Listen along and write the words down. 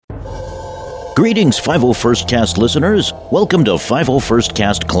Greetings, 501st Cast listeners. Welcome to 501st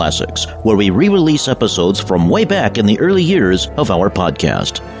Cast Classics, where we re-release episodes from way back in the early years of our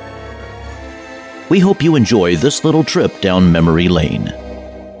podcast. We hope you enjoy this little trip down memory lane.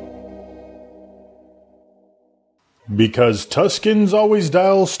 Because Tuskens always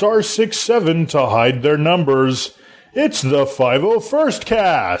dial *67 to hide their numbers, it's the 501st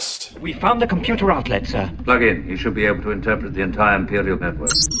Cast. We found the computer outlet, sir. Plug in. You should be able to interpret the entire Imperial network.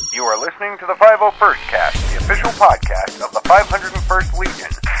 You are listening to the 501st Cast, the official podcast of the 501st Legion,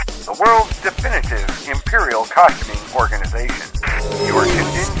 the world's definitive Imperial costuming organization. You are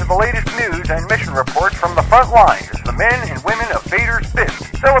tuned in to the latest news and mission reports from the front lines as the men and women of Vader's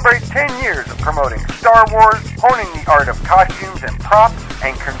Fist celebrate 10 years of promoting Star Wars, honing the art of costumes and props,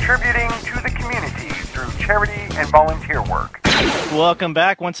 and contributing to the community through charity and volunteer work. Welcome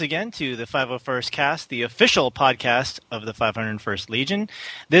back once again to the 501st Cast, the official podcast of the 501st Legion.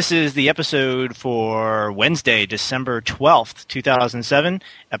 This is the episode for Wednesday, December 12th, 2007,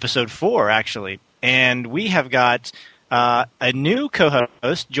 episode 4, actually. And we have got a new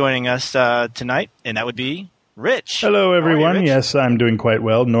co-host joining us tonight, and that would be Rich. Hello, everyone. Rich? Yes, I'm doing quite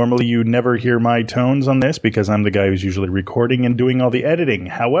well. Normally, you never hear my tones on this because I'm the guy who's usually recording and doing all the editing.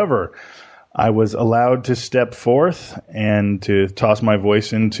 However, I was allowed to step forth and to toss my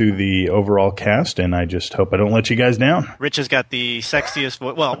voice into the overall cast, and I just hope I don't let you guys down. Rich has got the sexiest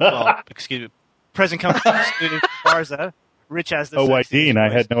voice. Well, excuse me. Present company excluded Barza. Rich has the sexiest Dean, voice.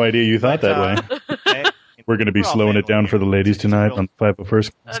 I had no idea you thought that way. Okay. We're going to be slowing it down for the ladies tonight on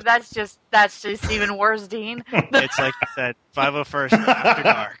 501st. That's just even worse, Dean. It's like you said, 501st After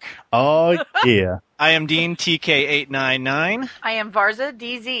Dark. Oh, yeah. I am Dean, TK899. I am Varza,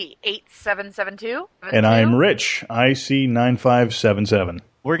 DZ8772. And I am Rich, IC9577.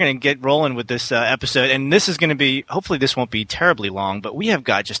 We're going to get rolling with this episode, and this is going to be, hopefully this won't be terribly long, but we have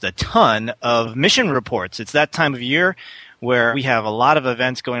got just a ton of mission reports. It's that time of year where we have a lot of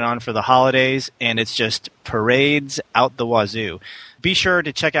events going on for the holidays, and it's just parades out the wazoo. Be sure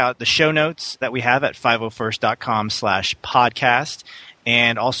to check out the show notes that we have at 501st.com/podcast,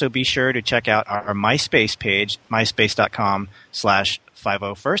 and also be sure to check out our MySpace page,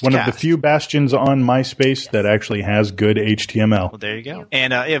 myspace.com/501st. One of the few bastions on MySpace that actually has good HTML. Well, there you go.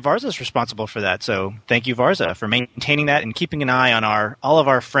 And Varza's responsible for that, so thank you, Varza, for maintaining that and keeping an eye on all of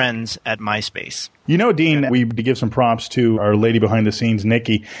our friends at MySpace. You know, Dean, we give some props to our lady behind the scenes,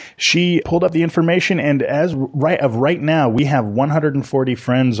 Nikki. She pulled up the information, and right now, we have 140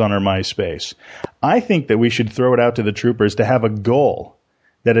 friends on our MySpace. I think that we should throw it out to the troopers to have a goal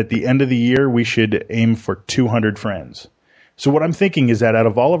that at the end of the year, we should aim for 200 friends. So what I'm thinking is that out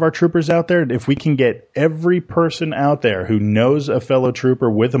of all of our troopers out there, if we can get every person out there who knows a fellow trooper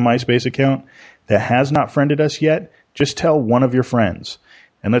with a MySpace account that has not friended us yet, just tell one of your friends.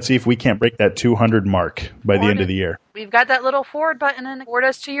 And let's see if we can't break that 200 mark by the end of the year. We've got that little forward button and forward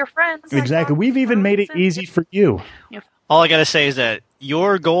us to your friends. Exactly. We've even made it easy for you. All I got to say is that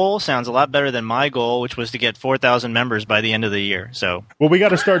your goal sounds a lot better than my goal, which was to get 4,000 members by the end of the year. So, well, we got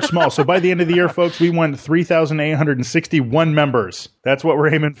to start small. So by the end of the year, folks, we want 3,861 members. That's what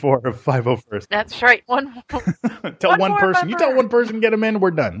we're aiming for of 501st. That's right. Tell one person. You tell one person, get them in, we're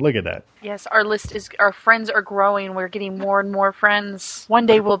done. Look at that. Yes, our friends are growing. We're getting more and more friends. One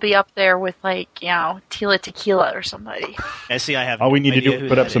day we'll be up there with Tila Tequila or somebody. I see. I have. All we need to do is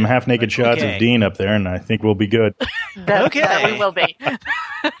put up some half-naked shots of Dean up there, and I think we'll be good. That we will be.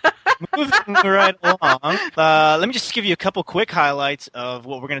 Moving right along, let me just give you a couple quick highlights of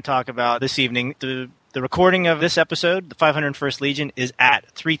what we're going to talk about this evening. The recording of this episode, the 501st Legion, is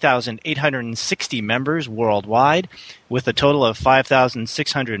at 3,860 members worldwide, with a total of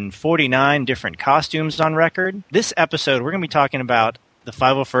 5,649 different costumes on record. This episode, we're going to be talking about the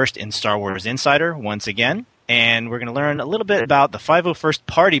 501st in Star Wars Insider once again. And we're going to learn a little bit about the 501st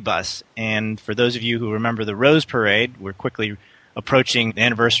Party Bus. And for those of you who remember the Rose Parade, we're quickly approaching the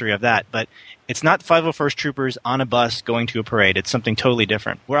anniversary of that. But it's not 501st troopers on a bus going to a parade. It's something totally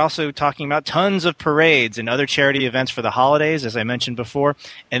different. We're also talking about tons of parades and other charity events for the holidays, as I mentioned before.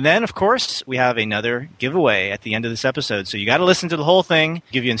 And then, of course, we have another giveaway at the end of this episode. So you got to listen to the whole thing,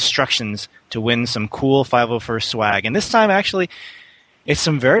 give you instructions to win some cool 501st swag. And this time, actually, it's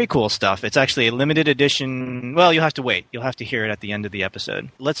some very cool stuff. It's actually a limited edition. Well, you'll have to wait. You'll have to hear it at the end of the episode.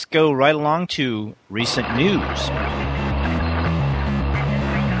 Let's go right along to recent news.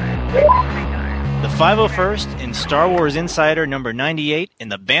 The 501st in Star Wars Insider number 98 in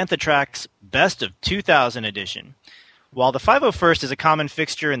the Bantha Tracks Best of 2000 edition. While the 501st is a common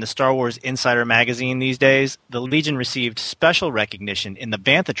fixture in the Star Wars Insider magazine these days, the Legion received special recognition in the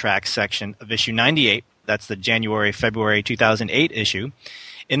Bantha Tracks section of issue 98. That's the January-February 2008 issue.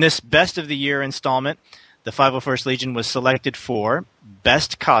 In this Best of the Year installment, the 501st Legion was selected for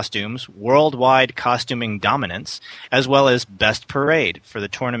Best Costumes, Worldwide Costuming Dominance, as well as Best Parade for the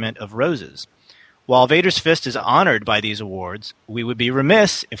Tournament of Roses. While Vader's Fist is honored by these awards, we would be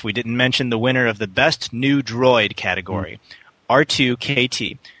remiss if we didn't mention the winner of the Best New Droid category,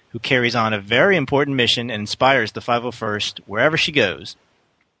 R2-KT, who carries on a very important mission and inspires the 501st wherever she goes.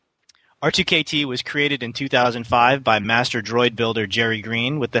 R2-KT was created in 2005 by master droid builder Jerry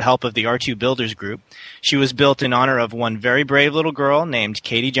Green with the help of the R2 Builders Group. She was built in honor of one very brave little girl named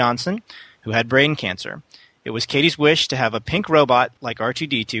Katie Johnson, who had brain cancer. It was Katie's wish to have a pink robot like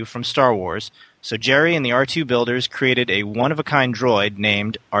R2-D2 from Star Wars, so Jerry and the R2 builders created a one-of-a-kind droid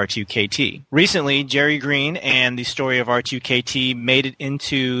named R2-KT. Recently, Jerry Green and the story of R2-KT made it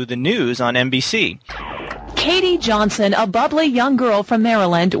into the news on NBC. Katie Johnson, a bubbly young girl from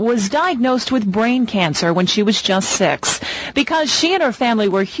Maryland, was diagnosed with brain cancer when she was just 6. Because she and her family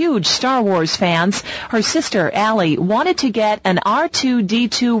were huge Star Wars fans, her sister, Allie, wanted to get an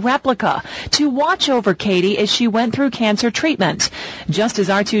R2-D2 replica to watch over Katie as she went through cancer treatment, just as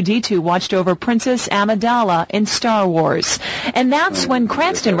R2-D2 watched over Princess Amidala in Star Wars. And that's when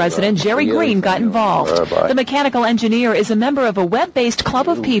Cranston resident Jerry Green got involved. The mechanical engineer is a member of a web-based club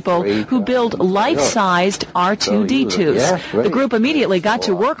of people who build life-sized R2-D2s. The group immediately got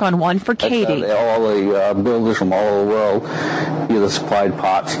to work on one for Katie. All the builders from all over the world either supplied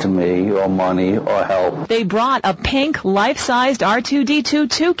parts to me or money or help. They brought a pink life-sized R2-D2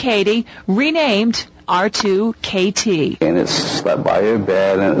 to Katie, renamed R2-KT. And it slept by her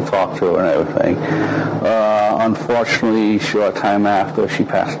bed and it talked to her and everything. Unfortunately, short time after, she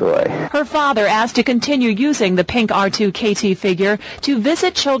passed away. Her father asked to continue using the pink R2-KT figure to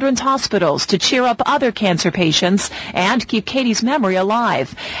visit children's hospitals to cheer up other cancer patients and keep Katie's memory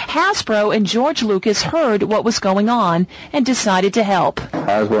alive. Hasbro and George Lucas heard what was going on and decided to help.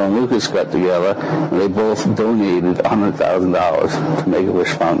 Hasbro and Lucas got together and they both donated $100,000 to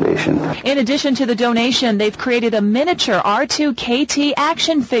Make-A-Wish Foundation. In addition to the donation, they've created a miniature R2-KT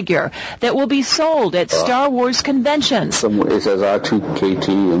action figure that will be sold at Star Wars conventions. It says R2-KT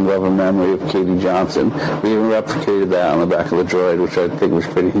in loving memory of Katie Johnson. We even replicated that on the back of the droid, which I think was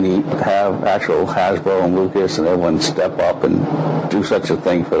pretty neat. To have actual Hasbro and Lucas and everyone step up and do such a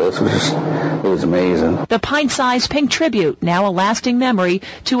thing for this it was amazing. The pint-sized pink tribute, now a lasting memory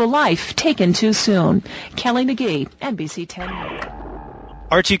to a life taken too soon. Kelly McGee, NBC 10 News.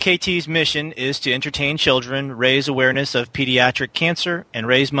 R2-KT's mission is to entertain children, raise awareness of pediatric cancer, and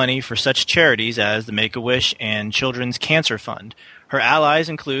raise money for such charities as the Make-A-Wish and Children's Cancer Fund. Her allies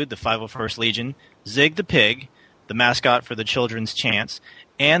include the 501st Legion, Zig the Pig, the mascot for the Children's Chance,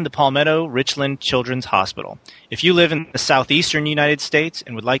 and the Palmetto Richland Children's Hospital. If you live in the southeastern United States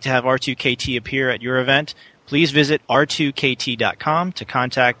and would like to have R2-KT appear at your event, please visit r2kt.com to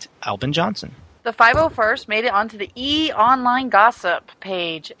contact Albin Johnson. The 501st made it onto the E! Online Gossip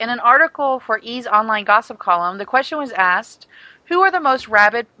page. In an article for E's Online Gossip column, the question was asked, who are the most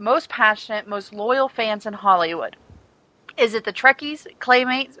rabid, most passionate, most loyal fans in Hollywood? Is it the Trekkies,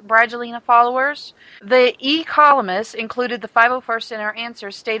 Claymates, Brangelina followers? The E-columnist included the 501st in her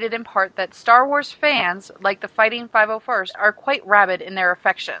answers, stated in part that Star Wars fans, like the Fighting 501st, are quite rabid in their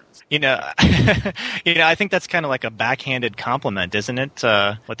affections. I think that's kind of like a backhanded compliment, isn't it?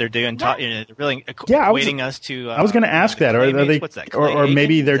 What they're doing, really equating us to. I was going to ask that, or are they, what's that? or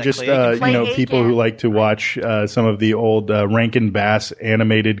maybe they're just people who like to watch some of the old Rankin Bass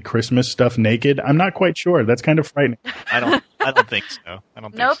animated Christmas stuff naked. I'm not quite sure. That's kind of frightening. I don't think so.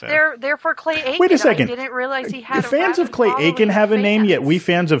 Nope, they're for Clay Aiken. Wait a second. I didn't realize he had. The fans of Clay Aiken have a name, yet we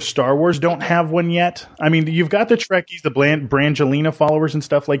fans of Star Wars don't have one yet. I mean, you've got the Trekkies, the Brangelina followers, and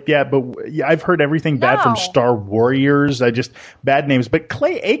stuff like that. But I've heard everything bad from Star Warriors. Bad names. But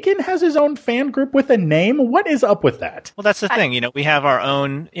Clay Aiken has his own fan group with a name. What is up with that? Well, that's the thing. We have our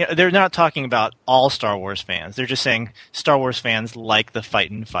own. They're not talking about all Star Wars fans. They're just saying Star Wars fans like the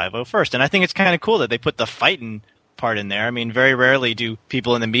Fightin' 501st, and I think it's kind of cool that they put the Fightin' part in there. I mean, very rarely do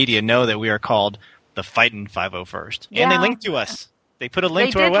people in the media know that we are called the Fightin' 501st. Yeah. And they link to us. They put a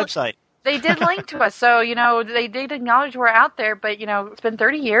link to our website. They did link to us. So, they did acknowledge we're out there, but, it's been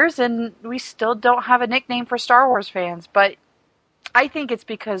 30 years and we still don't have a nickname for Star Wars fans. But I think it's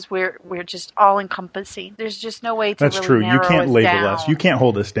because we're just all-encompassing. There's just no way to That's really true. narrow You can't us label down us. You can't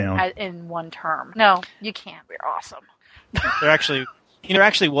hold us down. In one term. No, you can't. We're awesome. They're actually... there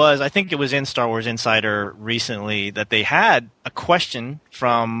actually was, I think it was in Star Wars Insider recently, that they had a question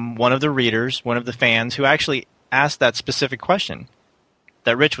from one of the readers, one of the fans, who actually asked that specific question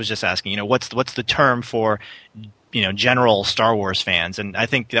that Rich was just asking. What's the term for, general Star Wars fans? And I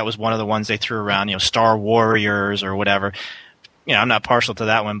think that was one of the ones they threw around, Star Warriors or whatever. I'm not partial to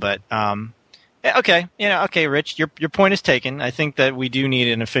that one, but okay, Rich, your point is taken. I think that we do need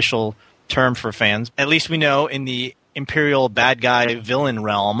an official term for fans. At least we know in the Imperial bad guy villain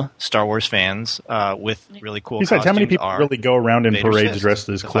realm, Star Wars fans with really cool. Besides, how many people really go around in parades dressed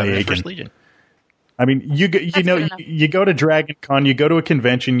as Clay Aiken? Legion. I mean, you go to Dragon Con, you go to a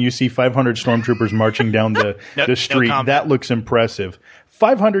convention, you see 500 stormtroopers marching down the street. That looks impressive.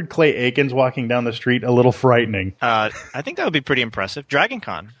 500 Clay Aikens walking down the street, a little frightening. I think that would be pretty impressive. Dragon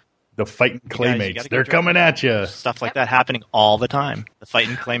Con. The fighting Claymates. They're coming at you. Stuff like that happening all the time. The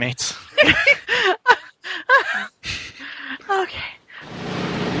fighting Claymates. Okay.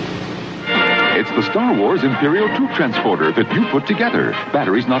 It's the Star Wars Imperial Troop Transporter that you put together.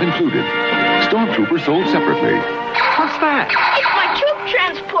 Batteries not included. Stormtrooper sold separately. What's that? It's my troop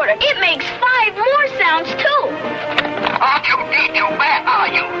transporter. It makes 5 more sounds, too. Aren't you dead too bad, are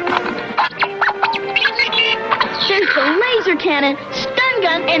you? There's the laser cannon, stun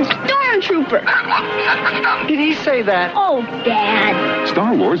gun, and stormtrooper. Did he say that? Oh, Dad.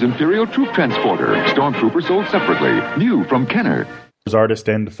 Star Wars Imperial Troop Transporter. Stormtrooper sold separately. New from Kenner. Artist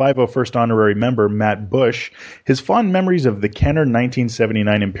and 501st honorary member Matt Bush, his fond memories of the Kenner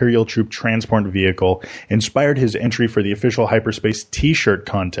 1979 Imperial Troop Transport Vehicle inspired his entry for the official Hyperspace T-shirt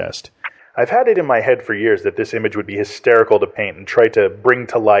contest. I've had it in my head for years that this image would be hysterical to paint and try to bring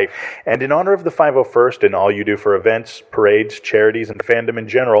to life, and in honor of the 501st and all you do for events, parades, charities, and fandom in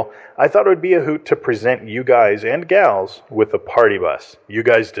general, I thought it would be a hoot to present you guys and gals with a party bus. You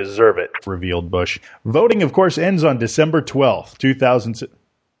guys deserve it, revealed Bush. Voting, of course, ends on December 12th,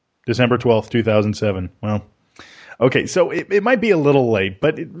 2007. Well, okay, so it might be a little late,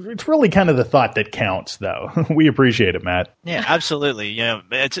 but it's really kind of the thought that counts, though. We appreciate it, Matt. Yeah, absolutely.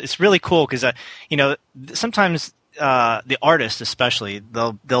 It's really cool because sometimes the artists, especially,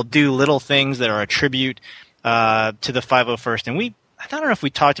 they'll do little things that are a tribute to the 501st, and I don't know if we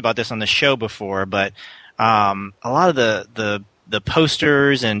talked about this on the show before, but a lot of the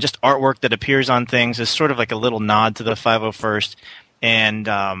posters and just artwork that appears on things is sort of like a little nod to the 501st. And,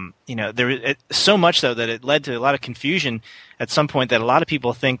 there so much so that it led to a lot of confusion at some point that a lot of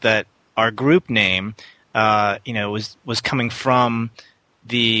people think that our group name, was coming from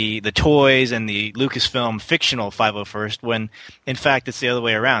the toys and the Lucasfilm fictional 501st when in fact it's the other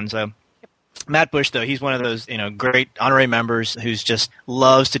way around. So Matt Bush, though, he's one of those, great honorary members who's just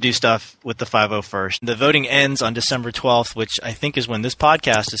loves to do stuff with the 501st. The voting ends on December 12th, which I think is when this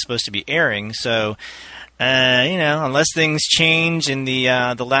podcast is supposed to be airing. So, unless things change in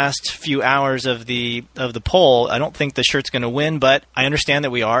the last few hours of the poll, I don't think the shirt's going to win. But I understand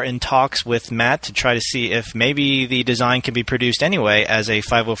that we are in talks with Matt to try to see if maybe the design can be produced anyway as a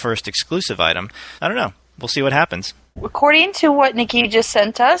 501st exclusive item. I don't know. We'll see what happens. According to what Nikki just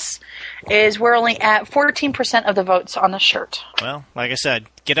sent us, is we're only at 14% of the votes on the shirt. Well, like I said,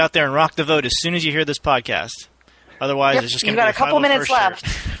 get out there and rock the vote as soon as you hear this podcast. Otherwise, it's just going to be a 501st couple minutes left.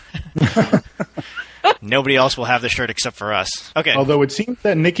 Nobody else will have the shirt except for us. Okay. Although it seems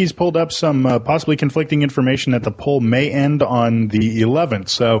that Nikki's pulled up some possibly conflicting information that the poll may end on the 11th.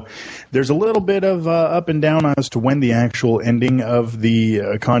 So there's a little bit of up and down as to when the actual ending of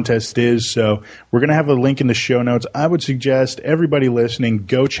the contest is. So we're going to have a link in the show notes. I would suggest everybody listening,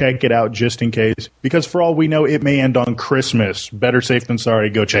 go check it out just in case. Because for all we know, it may end on Christmas. Better safe than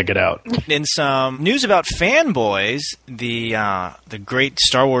sorry. Go check it out. In some news about Fanboys, the great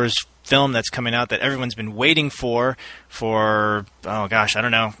Star Wars film that's coming out that everyone's been waiting for oh gosh, I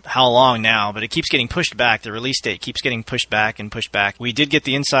don't know how long now, but it keeps getting pushed back. The release date keeps getting pushed back and pushed back. We did get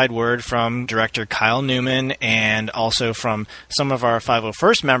the inside word from director Kyle Newman and also from some of our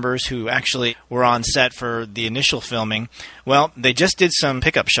 501st members who actually were on set for the initial filming. Well, they just did some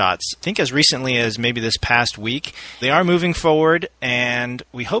pickup shots, I think as recently as maybe this past week. They are moving forward, and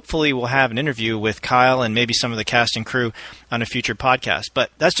we hopefully will have an interview with Kyle and maybe some of the cast and crew on a future podcast. But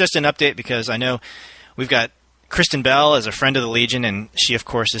that's just an update because I know we've got Kristen Bell is a friend of the Legion, and she, of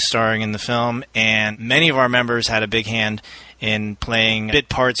course, is starring in the film. And many of our members had a big hand in playing bit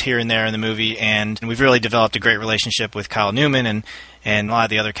parts here and there in the movie, and we've really developed a great relationship with Kyle Newman and a lot of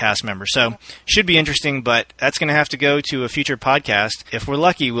the other cast members. So should be interesting, but that's going to have to go to a future podcast. If we're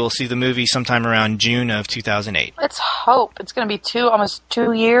lucky, we'll see the movie sometime around June of 2008. Let's hope. It's going to be almost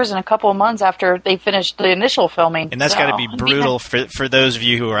 2 years and a couple of months after they finished the initial filming. And that's got to be brutal for those of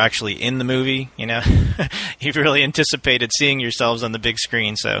you who are actually in the movie. You've really anticipated seeing yourselves on the big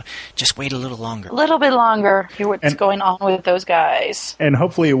screen, so just wait a little longer. A little bit longer. Hear what's going on with those guys. And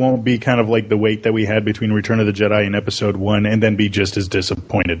hopefully it won't be kind of like the wait that we had between Return of the Jedi and Episode 1 and then be just as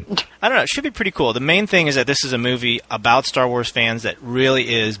disappointed. I don't know. It should be pretty cool. The main thing is that this is a movie about Star Wars fans that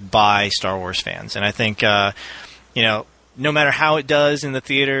really is by Star Wars fans. And I think, no matter how it does in the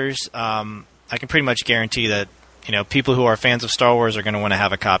theaters, I can pretty much guarantee that people who are fans of Star Wars are going to want to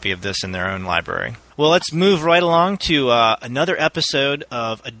have a copy of this in their own library. Well, let's move right along to another episode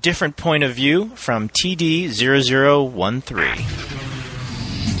of A Different Point of View from TD0013.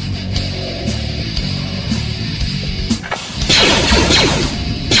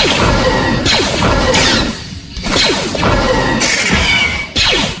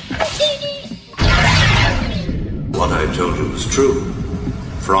 What I told you was true,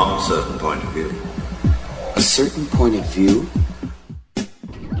 from a certain point of view. A certain point of view?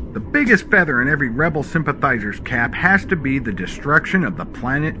 The biggest feather in every rebel sympathizer's cap has to be the destruction of the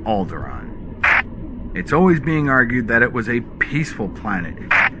planet Alderaan. It's always being argued that it was a peaceful planet,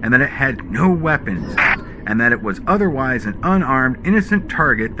 and that it had no weapons, and that it was otherwise an unarmed, innocent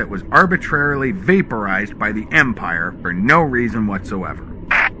target that was arbitrarily vaporized by the Empire for no reason whatsoever.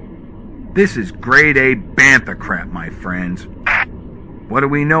 This is grade A bantha crap, my friends. What do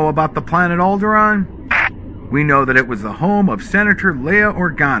we know about the planet Alderaan? We know that it was the home of Senator Leia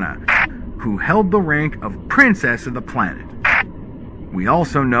Organa, who held the rank of Princess of the planet. We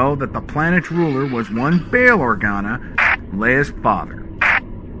also know that the planet's ruler was one Bail Organa, Leia's father.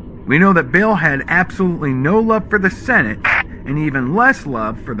 We know that Bail had absolutely no love for the Senate, and even less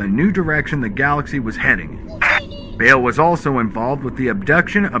love for the new direction the galaxy was heading in. Bail was also involved with the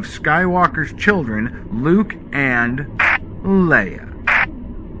abduction of Skywalker's children, Luke and Leia.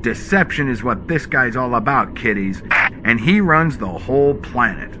 Deception is what this guy's all about, kiddies, and he runs the whole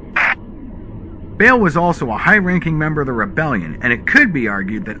planet. Bail was also a high-ranking member of the Rebellion, and it could be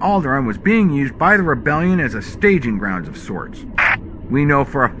argued that Alderaan was being used by the Rebellion as a staging grounds of sorts. We know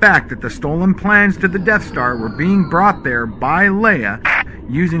for a fact that the stolen plans to the Death Star were being brought there by Leia,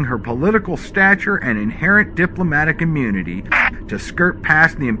 using her political stature and inherent diplomatic immunity to skirt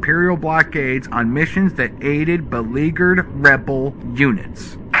past the Imperial blockades on missions that aided beleaguered rebel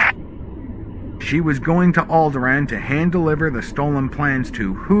units. She was going to Alderaan to hand-deliver the stolen plans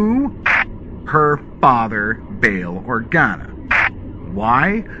to who? Her father, Bail Organa.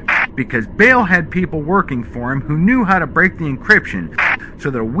 Why? Because Bail had people working for him who knew how to break the encryption so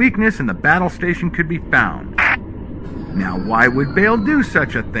that a weakness in the battle station could be found. Now, why would Bail do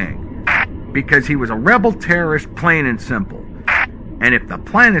such a thing? Because he was a rebel terrorist, plain and simple. And if the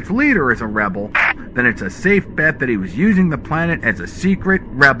planet's leader is a rebel, then it's a safe bet that he was using the planet as a secret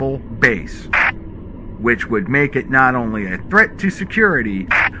rebel base, which would make it not only a threat to security,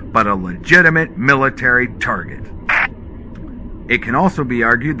 but a legitimate military target. It can also be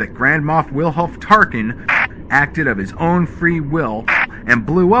argued that Grand Moff Wilhelm Tarkin acted of his own free will and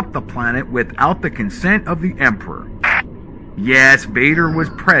blew up the planet without the consent of the Emperor. Yes, Vader was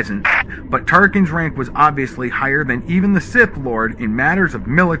present, but Tarkin's rank was obviously higher than even the Sith Lord in matters of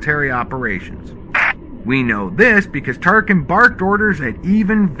military operations. We know this because Tarkin barked orders at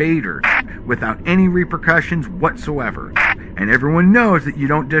even Vader without any repercussions whatsoever, and everyone knows that you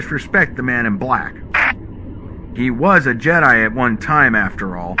don't disrespect the man in black. He was a Jedi at one time,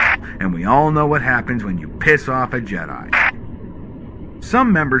 after all, and we all know what happens when you piss off a Jedi.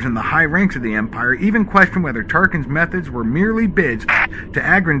 Some members in the high ranks of the Empire even question whether Tarkin's methods were merely bids to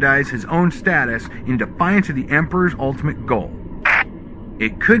aggrandize his own status in defiance of the Emperor's ultimate goal.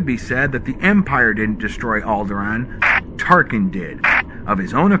 It could be said that the Empire didn't destroy Alderaan, Tarkin did, of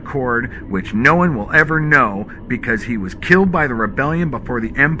his own accord, which no one will ever know because he was killed by the Rebellion before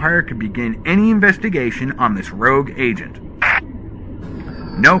the Empire could begin any investigation on this rogue agent.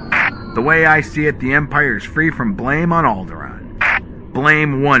 Nope, the way I see it, the Empire is free from blame on Alderaan.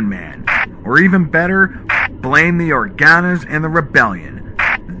 Blame one man, or even better, blame the Organas and the Rebellion.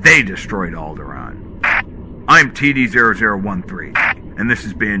 They destroyed Alderaan. I'm TD0013, and this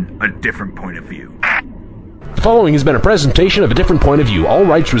has been A Different Point of View. The following has been a presentation of A Different Point of View. All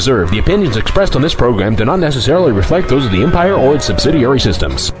rights reserved. The opinions expressed on this program do not necessarily reflect those of the Empire or its subsidiary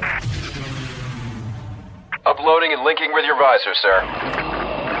systems. Uploading and linking with your visor, sir.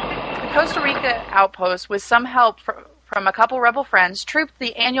 The Costa Rica outpost, with some help from a couple rebel friends, trooped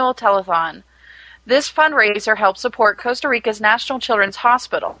the annual telethon. This fundraiser helped support Costa Rica's National Children's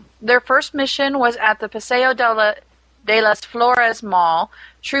Hospital. Their first mission was at the Paseo de las Flores Mall,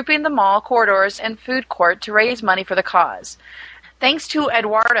 trooping the mall corridors and food court to raise money for the cause. Thanks to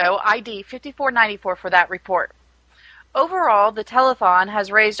Eduardo, ID 5494, for that report. Overall, the telethon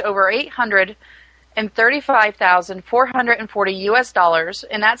has raised over $835,440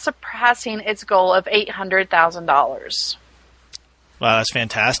 and that's surpassing its goal of $800,000. Wow, that's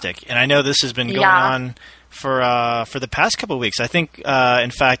fantastic. And I know this has been going on for the past couple of weeks. I think,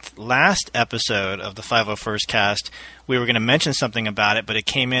 in fact, last episode of the 501st Cast, we were going to mention something about it, but it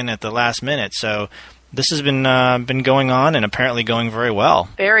came in at the last minute. So this has been going on and apparently going very well.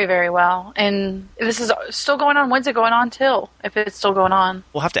 Very, very well. And this is still going on. When's it going on till, if it's still going on?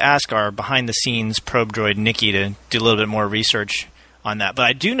 We'll have to ask our behind-the-scenes probe droid, Nikki, to do a little bit more research on that. But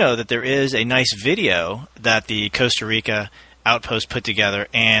I do know that there is a nice video that the Costa Rica outpost put together,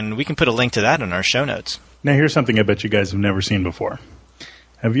 and we can put a link to that in our show notes. Now, here's something I bet you guys have never seen before.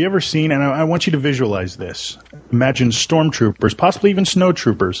 Have you ever seen, and I want you to visualize this, imagine stormtroopers, possibly even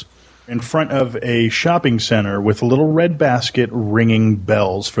snowtroopers, in front of a shopping center with a little red basket ringing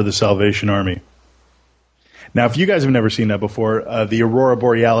bells for the Salvation Army. Now, if you guys have never seen that before, the Aurora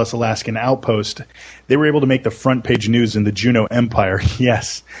Borealis Alaskan Outpost, they were able to make the front page news in the Juneau Empire.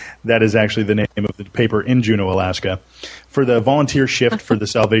 Yes, that is actually the name of the paper in Juneau, Alaska, for the volunteer shift for the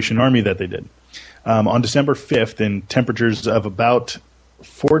Salvation Army that they did. On December 5th, in temperatures of about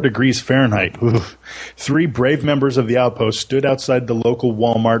 4 degrees Fahrenheit, 3 brave members of the outpost stood outside the local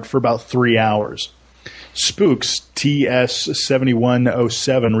Walmart for about 3 hours. Spooks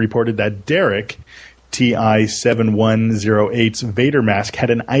TS7107 reported that Derek, TI7108's Vader mask,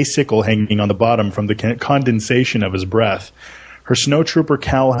 had an icicle hanging on the bottom from the condensation of his breath. Her snowtrooper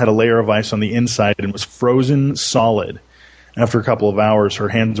cowl had a layer of ice on the inside and was frozen solid. After a couple of hours, her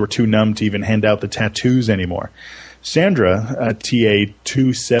hands were too numb to even hand out the tattoos anymore. Sandra,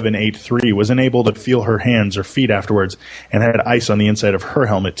 TA2783, was unable to feel her hands or feet afterwards and had ice on the inside of her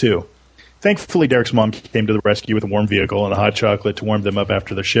helmet, too. Thankfully, Derek's mom came to the rescue with a warm vehicle and a hot chocolate to warm them up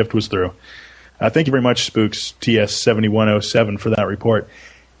after their shift was through. Thank you very much, Spooks TS7107, for that report.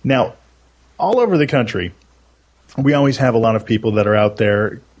 Now, all over the country, we always have a lot of people that are out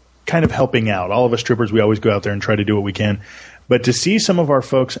there kind of helping out. All of us troopers, we always go out there and try to do what we can. But to see some of our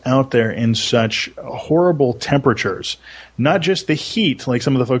folks out there in such horrible temperatures, not just the heat, like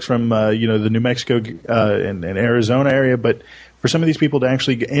some of the folks from the New Mexico and Arizona area, but for some of these people to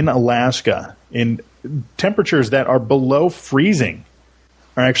actually, in Alaska, in temperatures that are below freezing,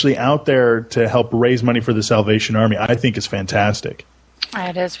 are actually out there to help raise money for the Salvation Army, I think is fantastic.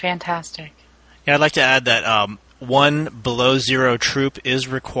 It is fantastic. Yeah, I'd like to add that one below-zero troop is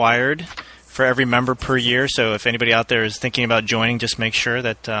required for every member per year. So if anybody out there is thinking about joining, just make sure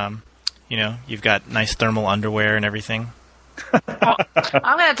that you've got nice thermal underwear and everything. I'm going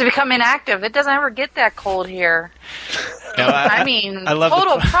to have to become inactive. It doesn't ever get that cold here. No, I mean, I love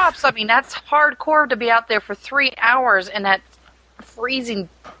total props. I mean, that's hardcore to be out there for 3 hours in that freezing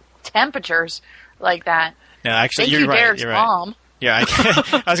temperatures like that. No, actually, Thank you're you, right. Derek's You're right. mom. Yeah,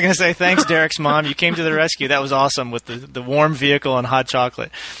 I was going to say thanks, Derek's mom. You came to the rescue. That was awesome with the warm vehicle and hot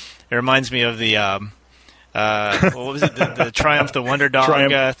chocolate. It reminds me of the what was it? The Triumph the Wonder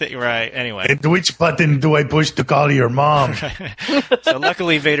Dog thing, right? Anyway, and which button do I push to call your mom? So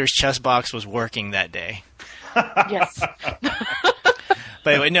luckily, Vader's chest box was working that day. Yes.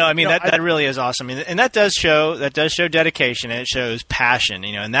 But anyway, no, I mean that really is awesome, and that does show dedication, and it shows passion,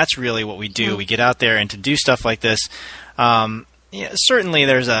 and that's really what we do. Mm-hmm. We get out there and to do stuff like this. Certainly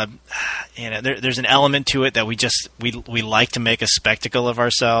there's there's an element to it that we like to make a spectacle of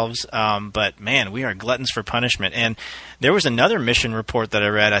ourselves. But man, we are gluttons for punishment. And there was another mission report that I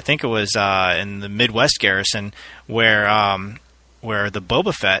read. I think it was in the Midwest Garrison where the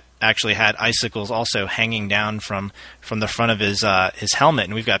Boba Fett actually had icicles also hanging down from the front of his helmet,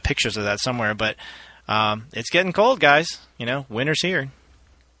 and we've got pictures of that somewhere. But it's getting cold, guys. Winter's here.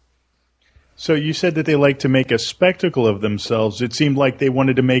 So you said that they like to make a spectacle of themselves. It seemed like they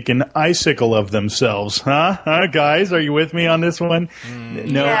wanted to make an icicle of themselves, huh? Guys, are you with me on this one?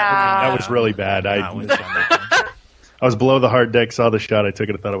 No, yeah. That was really bad. I was below the hard deck, saw the shot, I took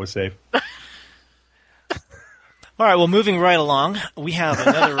it, I thought it was safe. All right, well, moving right along, we have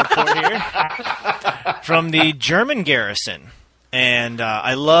another report here from the German garrison. And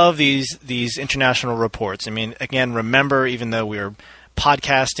I love these international reports. I mean, again, remember, even though we're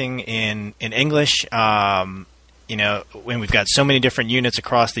podcasting in English, when we've got so many different units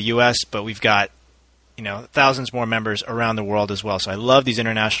across the U.S., but we've got, thousands more members around the world as well. So I love these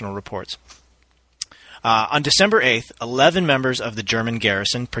international reports. On December 8th, 11 members of the German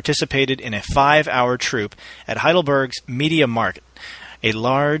garrison participated in a 5-hour troop at Heidelberg's Media Market, a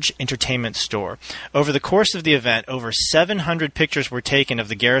large entertainment store. Over the course of the event, over 700 pictures were taken of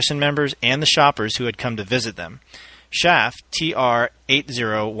the garrison members and the shoppers who had come to visit them. Schaff,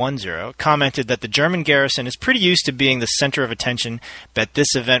 TR8010, commented that the German garrison is pretty used to being the center of attention, but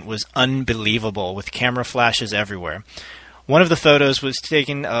this event was unbelievable, with camera flashes everywhere. One of the photos was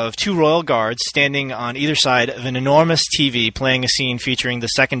taken of 2 royal guards standing on either side of an enormous TV playing a scene featuring the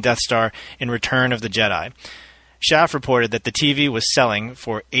second Death Star in Return of the Jedi. Schaff reported that the TV was selling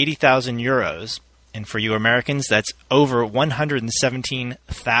for 80,000 euros, and for you Americans, that's over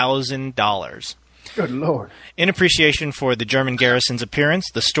 $117,000. Good Lord. In appreciation for the German garrison's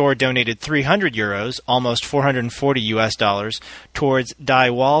appearance, the store donated 300 euros, almost $440 towards Die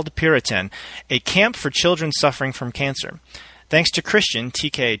Wald Puritan, a camp for children suffering from cancer. Thanks to Christian,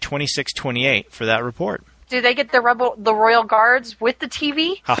 TK2628, for that report. Do they get the Royal Guards with the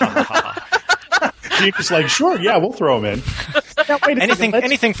TV? She's just like, sure, yeah, we'll throw them in.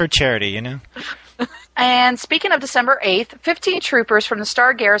 Anything for charity, you know? And speaking of December 8th, 15 troopers from the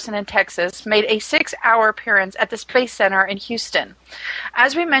Star Garrison in Texas made a 6-hour appearance at the Space Center in Houston.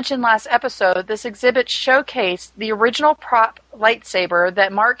 As we mentioned last episode, this exhibit showcased the original prop lightsaber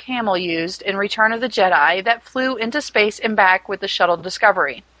that Mark Hamill used in Return of the Jedi that flew into space and back with the Shuttle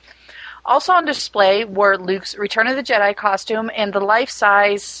Discovery. Also on display were Luke's Return of the Jedi costume and the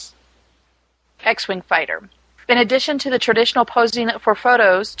life-size X-Wing fighter. In addition to the traditional posing for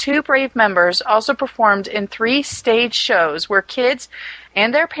photos, 2 brave members also performed in 3 stage shows where kids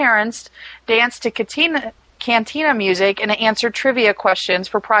and their parents danced to cantina music and answered trivia questions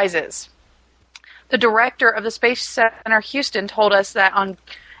for prizes. The director of the Space Center Houston told us that on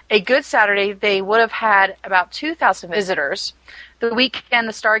a good Saturday they would have had about 2,000 visitors. The weekend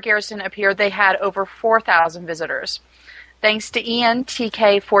the Star Garrison appeared, they had over 4,000 visitors. Thanks to Ian,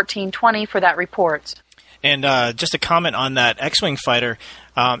 TK1420, for that report. And just a comment on that X-Wing fighter,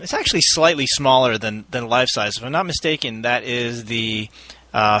 it's actually slightly smaller than life-size. If I'm not mistaken, that is the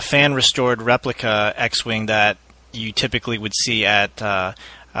fan-restored replica X-Wing that you typically would see at,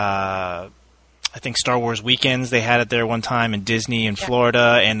 I think, Star Wars weekends. They had it there one time in Disney in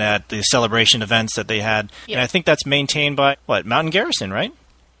Florida and at the celebration events that they had. Yeah. And I think that's maintained by, Mountain Garrison, right?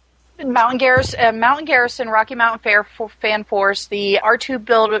 Mountain Garrison, Rocky Mountain Fan Force, the R2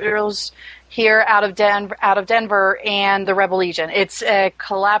 builders here out of Denver, and the Rebel Legion. It's a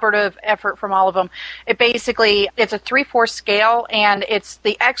collaborative effort from all of them. It's a 3/4 scale, and it's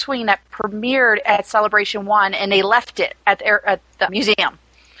the X-Wing that premiered at Celebration 1, and they left it at the museum.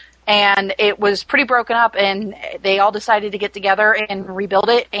 And it was pretty broken up, and they all decided to get together and rebuild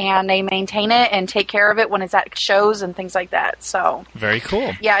it, and they maintain it and take care of it when it's at shows and things like that. So very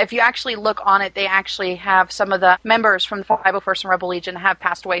cool. Yeah, if you actually look on it, they actually have some of the members from the 501st and Rebel Legion have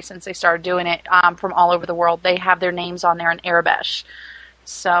passed away since they started doing it from all over the world. They have their names on there in Arabic.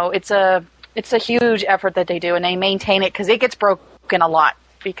 So it's a huge effort that they do, and they maintain it because it gets broken a lot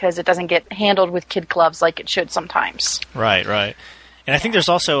because it doesn't get handled with kid gloves like it should sometimes. Right. And I think there's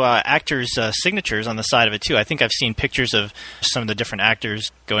also actors' signatures on the side of it, too. I think I've seen pictures of some of the different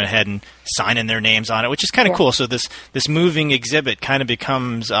actors going ahead and signing their names on it, which is kind of cool. So this moving exhibit kind of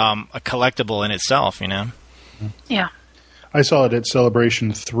becomes a collectible in itself, you know? Yeah. I saw it at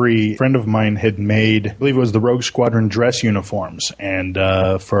Celebration 3. A friend of mine had made, I believe it was the Rogue Squadron dress uniforms, and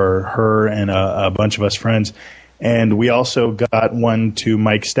for her and a bunch of us friends. And we also got one to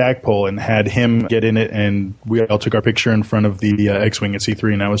Mike Stackpole and had him get in it, and we all took our picture in front of the X-Wing at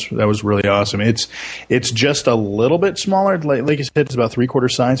C3, and that was really awesome. It's just a little bit smaller, like you said, it's about 3/4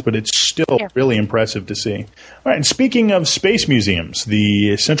 size, but it's still really impressive to see. All right, and speaking of space museums,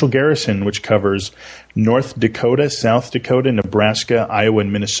 the Central Garrison, which covers North Dakota, South Dakota, Nebraska, Iowa,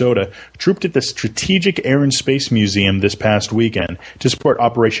 and Minnesota, trooped at the Strategic Air and Space Museum this past weekend to support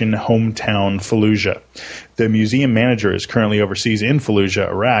Operation Hometown Fallujah. The museum manager is currently overseas in Fallujah,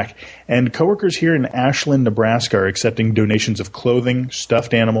 Iraq, and coworkers here in Ashland, Nebraska are accepting donations of clothing,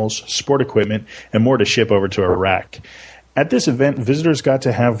 stuffed animals, sport equipment, and more to ship over to Iraq. At this event, visitors got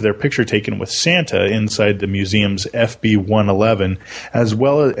to have their picture taken with Santa inside the museum's FB-111, as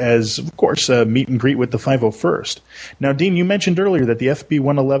well as, of course, a meet and greet with the 501st. Now, Dean, you mentioned earlier that the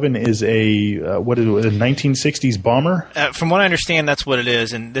FB-111 is a 1960s bomber? From what I understand, that's what it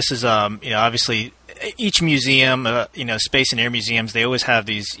is, and this is, obviously each museum, space and air museums, they always have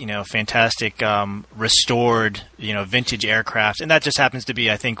these, fantastic restored, vintage aircraft, and that just happens to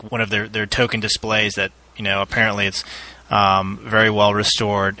be, I think, one of their token displays that, apparently it's very well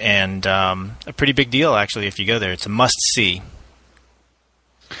restored and a pretty big deal, actually, if you go there. It's a must-see.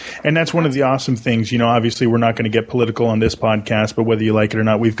 And that's one of the awesome things. Obviously we're not going to get political on this podcast, but whether you like it or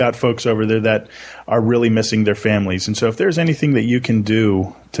not, we've got folks over there that are really missing their families. And so if there's anything that you can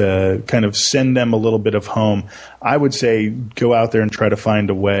do to kind of send them a little bit of home, I would say go out there and try to find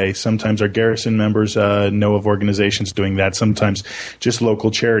a way. Sometimes our garrison members know of organizations doing that. Sometimes just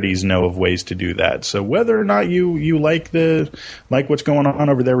local charities know of ways to do that. So whether or not you like what's going on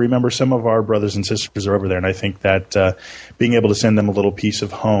over there, remember some of our brothers and sisters are over there. And I think that being able to send them a little piece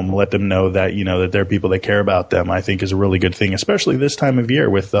of home, let them know that, that there are people that care about them, I think is a really good thing, especially this time of year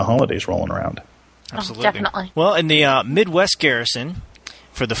with the holidays rolling around. Absolutely. Oh, definitely. Well, in the Midwest Garrison,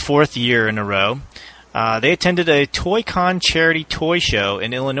 for the 4th year in a row, They attended a Toy-Con charity toy show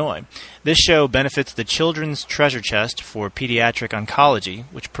in Illinois. This show benefits the Children's Treasure Chest for Pediatric Oncology,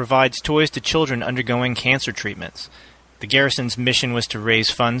 which provides toys to children undergoing cancer treatments. The Garrison's mission was to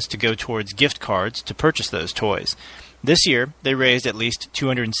raise funds to go towards gift cards to purchase those toys. This year, they raised at least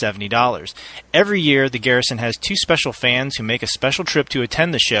 $270. Every year, the Garrison has 2 special fans who make a special trip to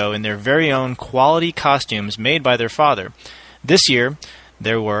attend the show in their very own quality costumes made by their father. This year,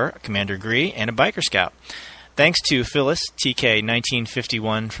 there were Commander Gree and a biker scout. Thanks to Phyllis,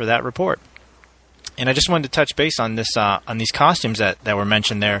 TK1951, for that report. And I just wanted to touch base on this, on these costumes that were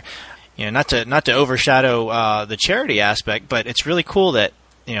mentioned there. You know, not to overshadow the charity aspect, but it's really cool that,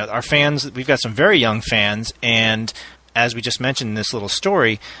 you know, our fans, we've got some very young fans, and as we just mentioned in this little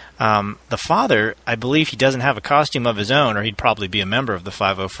story, the father, I believe he doesn't have a costume of his own, or he'd probably be a member of the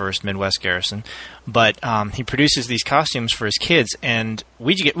 501st Midwest Garrison, but he produces these costumes for his kids, and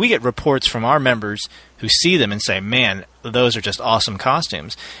we get reports from our members who see them and say, man, those are just awesome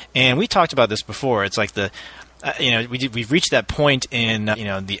costumes. And we talked about this before. It's like we've reached that point in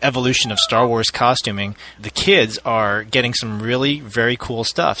the evolution of Star Wars costuming. The kids are getting some really very cool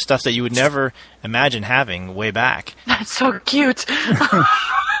stuff that you would never imagine having way back. That's so cute.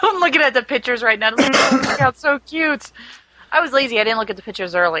 I'm looking at the pictures right now. That's so cute. I was lazy. I didn't look at the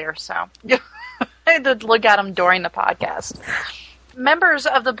pictures earlier, so I had to look at them during the podcast. Members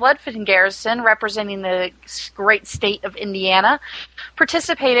of the Bloodfin Garrison, representing the great state of Indiana,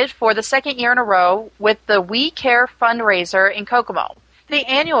 participated for the second year in a row with the We Care fundraiser in Kokomo. The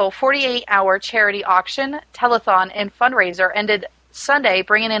annual 48-hour charity auction, telethon, and fundraiser ended Sunday,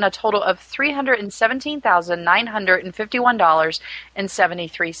 bringing in a total of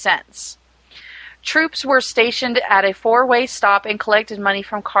 $317,951.73. Troops were stationed at a 4-way stop and collected money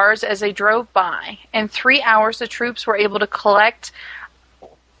from cars as they drove by. In 3 hours, the troops were able to collect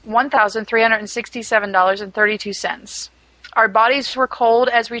 $1,367.32. Our bodies were cold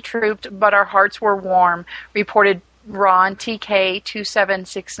as we trooped, but our hearts were warm, reported Ron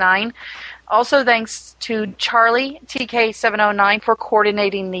TK2769. Also thanks to Charlie TK709 for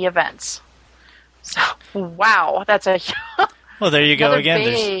coordinating the events. So, wow, that's a... Well, there you go again.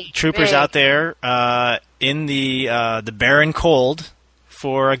 There's troopers out there in the barren cold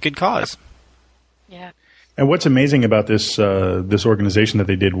for a good cause. Yeah. And what's amazing about this organization that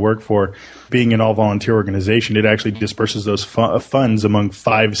they did work for, being an all-volunteer organization, it actually disperses those funds among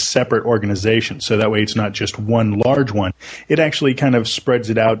 5 separate organizations. So that way it's not just one large one. It actually kind of spreads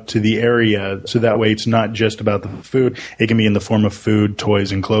it out to the area, so that way it's not just about the food. It can be in the form of food,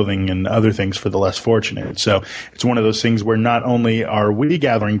 toys, and clothing, and other things for the less fortunate. So it's one of those things where not only are we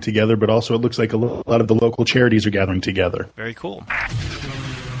gathering together, but also it looks like a lot of the local charities are gathering together. Very cool.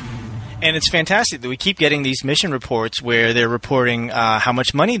 And it's fantastic that we keep getting these mission reports where they're reporting how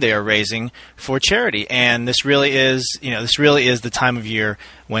much money they are raising for charity. And this really is the time of year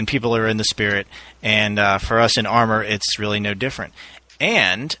when people are in the spirit. And for us in Armor, it's really no different.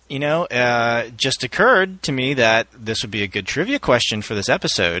 And, just occurred to me that this would be a good trivia question for this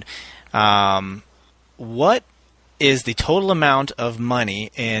episode. What is the total amount of money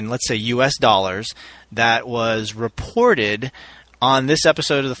in, let's say, U.S. dollars that was reported on this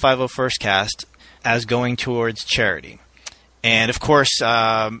episode of the 501st Cast as going towards charity? And of course,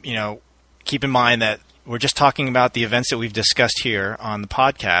 keep in mind that we're just talking about the events that we've discussed here on the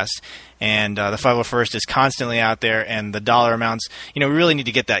podcast, and the 501st is constantly out there, and the dollar amounts, we really need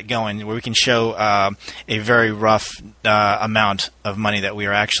to get that going where we can show a very rough amount of money that we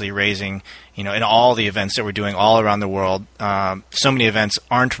are actually raising, in all the events that we're doing all around the world. So many events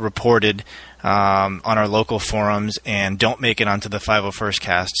aren't reported on our local forums and don't make it onto the 501st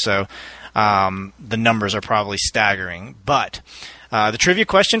Cast, so the numbers are probably staggering. But the trivia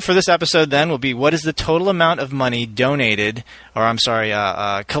question for this episode then will be, what is the total amount of money collected,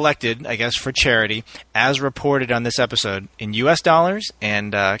 I guess, for charity as reported on this episode in U.S. dollars,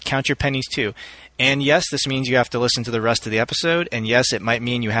 and count your pennies too. And yes, this means you have to listen to the rest of the episode, and yes, it might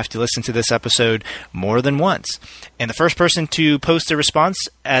mean you have to listen to this episode more than once. And the first person to post a response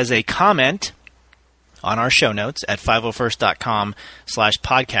as a comment on our show notes at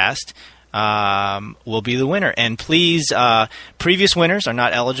 501st.com/podcast will be the winner. And please, previous winners are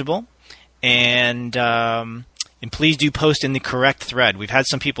not eligible, and please do post in the correct thread. We've had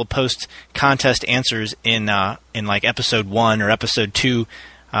some people post contest answers in like episode 1 or episode 2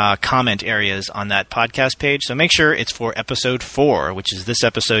 comment areas on that podcast page. So make sure it's for episode 4, which is this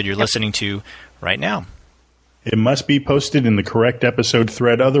episode you're listening to right now. It must be posted in the correct episode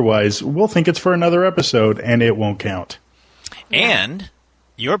thread. Otherwise, we'll think it's for another episode, and it won't count. And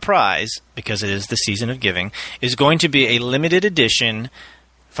your prize, because it is the season of giving, is going to be a limited edition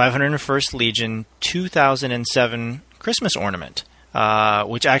 501st Legion 2007 Christmas ornament,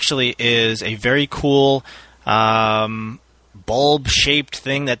 which actually is a very cool bulb-shaped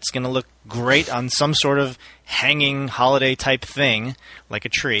thing that's going to look great on some sort of hanging holiday-type thing, like a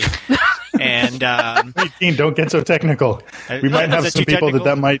tree. And Dean, don't get so technical. We might have some people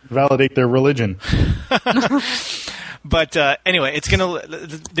that might validate their religion. But anyway,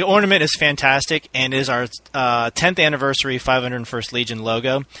 the ornament is fantastic and is our 10th anniversary 501st Legion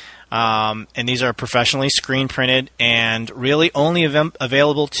logo. And these are professionally screen printed and really only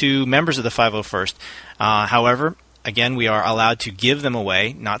available to members of the 501st. However, again, we are allowed to give them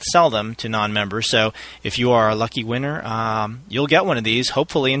away, not sell them to non-members. So if you are a lucky winner, you'll get one of these,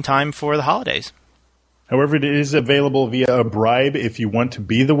 hopefully in time for the holidays. However, it is available via a bribe if you want to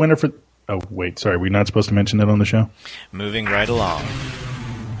be the winner for... Oh, wait, sorry. We're not supposed to mention that on the show? Moving right along.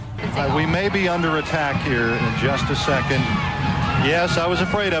 We may be under attack here in just a second. Yes, I was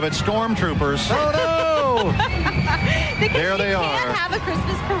afraid of it. Stormtroopers. Oh, no! There they are. You can't have a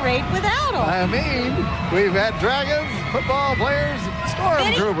Christmas parade without them. I mean, we've had dragons, football players,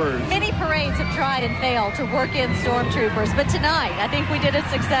 stormtroopers. Many parades have tried and failed to work in stormtroopers, but tonight I think we did it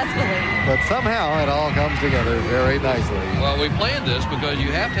successfully. But somehow it all comes together very nicely. Well, we planned this because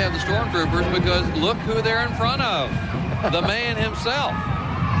you have to have the stormtroopers because look who they're in front of. The man himself.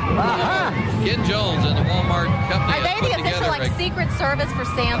 Ken Jones and the Walmart company. Are they the official Secret Service for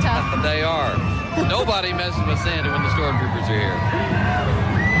Santa? They are. Nobody messes with Santa when the stormtroopers are here.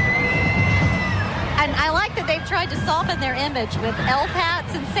 And I like that they've tried to soften their image with elf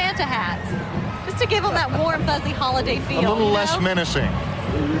hats and Santa hats, just to give them that warm, fuzzy holiday feel. A little less menacing.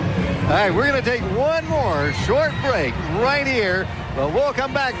 All right, we're going to take one more short break right here, but we'll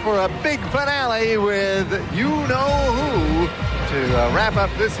come back for a big finale with you-know-who to wrap up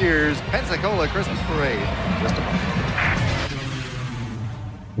this year's Pensacola Christmas Parade. Just a moment.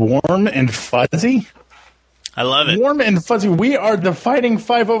 Warm and fuzzy? I love it. Warm and fuzzy. We are the Fighting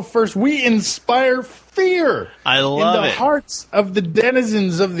 501st. We inspire fear. I love in the hearts of the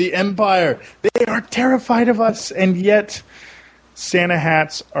denizens of the Empire. They are terrified of us, and yet Santa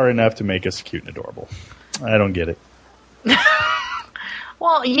hats are enough to make us cute and adorable. I don't get it.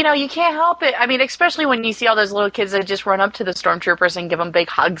 Well, you can't help it. I mean, especially when you see all those little kids that just run up to the stormtroopers and give them big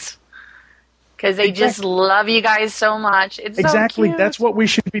hugs. Because they just love you guys so much. It's exactly. So cute. That's what we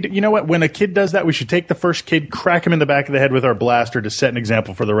should be doing. You know what? When a kid does that, we should take the first kid, crack him in the back of the head with our blaster to set an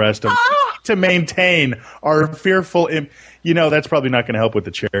example for the rest of them. To maintain our fearful... that's probably not going to help with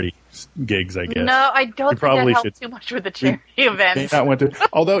the charity gigs, I guess. No, I don't think that helps too much with the charity events.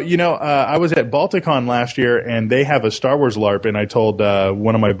 Although, I was at Balticon last year, and they have a Star Wars LARP, and I told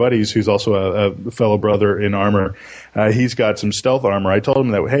one of my buddies, who's also a fellow brother in armor, he's got some stealth armor. I told him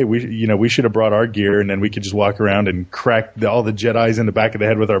that, hey, we should have brought our gear, and then we could just walk around and crack all the Jedis in the back of the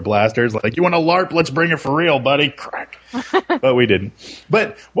head with our blasters. Like, you want a LARP? Let's bring it for real, buddy. Crack. But we didn't.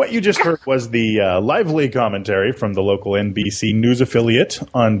 But what you just heard was the lively commentary from the local NBC News affiliate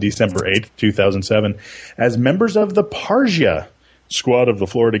on December 8th, 2007, as members of the Parsia squad of the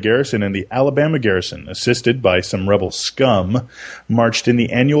Florida Garrison and the Alabama Garrison, assisted by some rebel scum, marched in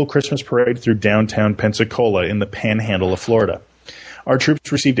the annual Christmas parade through downtown Pensacola in the panhandle of Florida. Our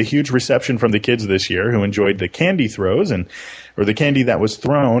troops received a huge reception from the kids this year, who enjoyed the candy throws or the candy that was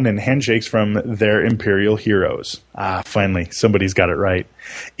thrown and handshakes from their imperial heroes. Finally, somebody's got it right.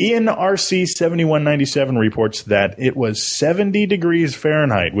 Ian RC 7197 reports that it was 70 degrees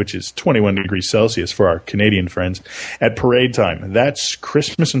Fahrenheit, which is 21 degrees Celsius for our Canadian friends, at parade time. That's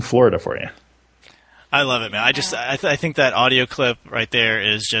Christmas in Florida for you. I love it, man. I think that audio clip right there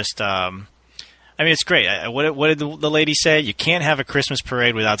is just... it's great. What did the lady say? You can't have a Christmas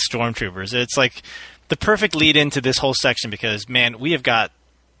parade without stormtroopers. It's like the perfect lead into this whole section because, man, we have got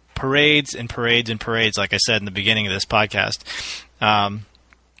parades and parades and parades, like I said in the beginning of this podcast.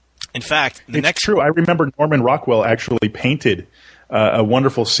 In fact, it's true. I remember Norman Rockwell actually painted a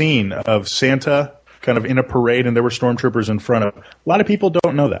wonderful scene of Santa kind of in a parade, and there were stormtroopers in front of. A lot of people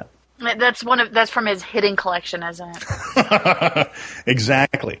don't know that. That's from his hidden collection, isn't it?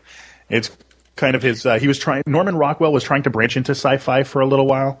 Exactly. It's kind of his, Norman Rockwell was trying to branch into sci-fi for a little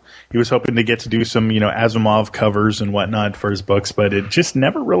while. He was hoping to get to do some, Asimov covers and whatnot for his books, but it just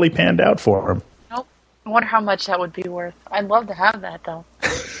never really panned out for him. Nope. I wonder how much that would be worth. I'd love to have that, though.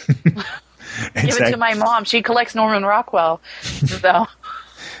 Give it to my mom. She collects Norman Rockwell. So.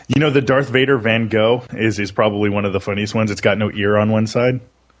 The Darth Vader Van Gogh is probably one of the funniest ones. It's got no ear on one side.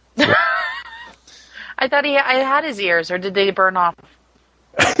 I thought I had his ears, or did they burn off?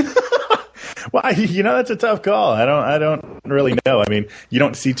 Well, that's a tough call. I don't really know. I mean, you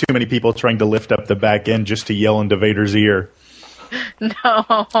don't see too many people trying to lift up the back end just to yell into Vader's ear. No, I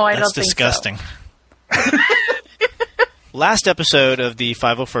don't think That's disgusting. so. Last episode of the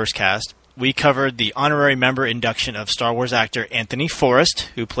 501st Cast, we covered the honorary member induction of Star Wars actor Anthony Forrest,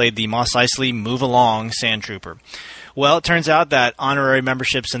 who played the Mos Eisley Move Along Sand Trooper. Well, it turns out that honorary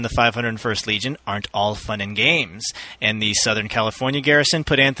memberships in the 501st Legion aren't all fun and games, and the Southern California Garrison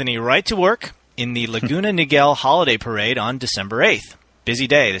put Anthony right to work in the Laguna Niguel Holiday Parade on December 8th. Busy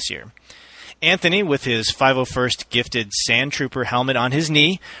day this year. Anthony, with his 501st gifted Sand Trooper helmet on his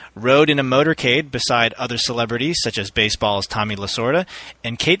knee, rode in a motorcade beside other celebrities such as baseball's Tommy Lasorda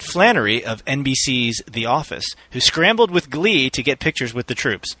and Kate Flannery of NBC's The Office, who scrambled with glee to get pictures with the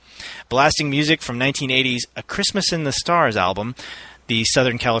troops. Blasting music from 1980's A Christmas in the Stars album, the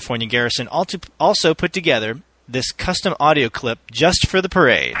Southern California Garrison also put together this custom audio clip just for the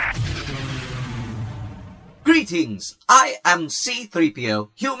parade. Greetings, I am C-3PO,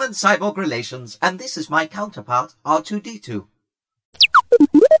 Human Cyborg Relations, and this is my counterpart, R2-D2.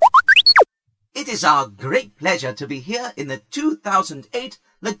 It is our great pleasure to be here in the 2008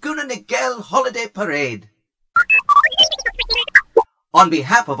 Laguna Niguel Holiday Parade. On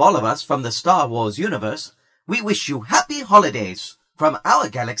behalf of all of us from the Star Wars universe, we wish you happy holidays from our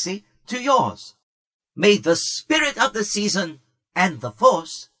galaxy to yours. May the spirit of the season and the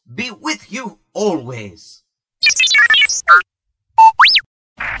Force be with you always.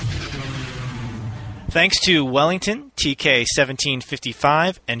 Thanks to Wellington,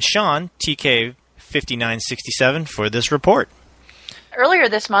 TK1755, and Sean, TK5967, for this report. Earlier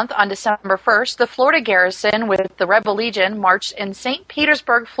this month, on December 1st, the Florida Garrison with the Rebel Legion marched in St.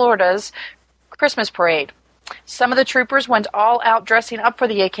 Petersburg, Florida's Christmas parade. Some of the troopers went all out dressing up for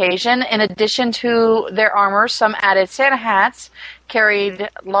the occasion. In addition to their armor, some added Santa hats, carried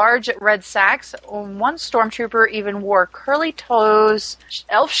large red sacks. One stormtrooper even wore curly-toes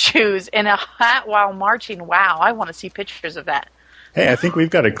elf shoes in a hat while marching. Wow, I want to see pictures of that. Hey, I think we've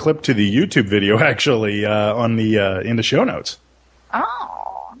got a clip to the YouTube video, actually, on the in the show notes.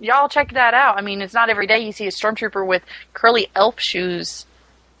 Oh, y'all check that out. I mean, it's not every day you see a stormtrooper with curly elf shoes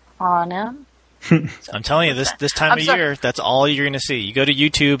on him. I'm telling you, this time of year, that's all you're going to see. You go to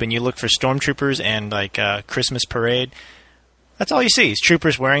YouTube and you look for stormtroopers and like Christmas parade. That's all you see. Is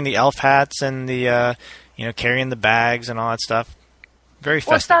troopers wearing the elf hats and the carrying the bags and all that stuff. Very festive.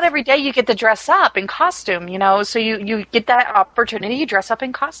 Well, it's not every day you get to dress up in costume, so you get that opportunity. You dress up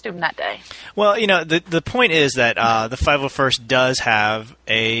in costume that day. Well, the point is that the 501st does have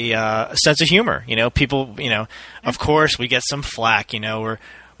a sense of humor. People, of course, we get some flack.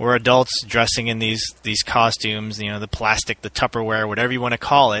 We're adults dressing in these costumes, the plastic, the Tupperware, whatever you want to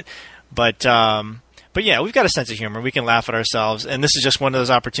call it. But yeah, we've got a sense of humor. We can laugh at ourselves, and this is just one of those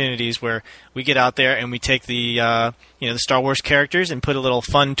opportunities where we get out there and we take the the Star Wars characters and put a little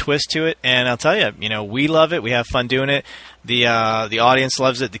fun twist to it. And I'll tell you, we love it. We have fun doing it. The audience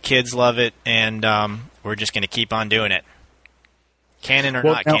loves it. The kids love it, and we're just going to keep on doing it. Canon or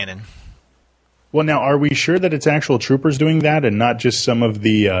not canon. Well, now, are we sure that it's actual troopers doing that, and not just some of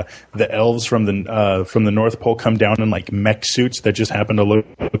the elves from the North Pole come down in like mech suits that just happen to look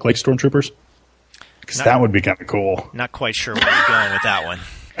like stormtroopers? Because that would be kind of cool. Not quite sure where you're going with that one.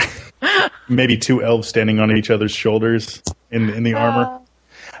 Maybe two elves standing on each other's shoulders in the armor.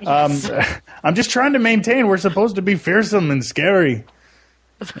 Yes. I'm just trying to maintain. We're supposed to be fearsome and scary.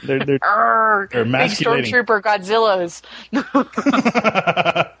 They're emasculating. Big stormtrooper Godzillas.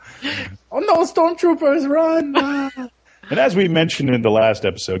 Oh no, stormtroopers, run! And as we mentioned in the last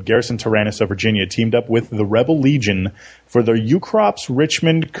episode, Garrison Tyrannus of Virginia teamed up with the Rebel Legion for the Ucrops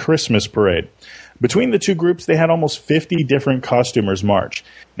Richmond Christmas Parade. Between the two groups, they had almost 50 different costumers march.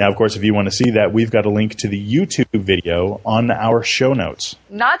 Now, of course, if you want to see that, we've got a link to the YouTube video on our show notes.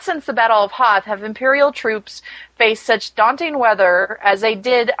 Not since the Battle of Hoth have Imperial troops faced such daunting weather as they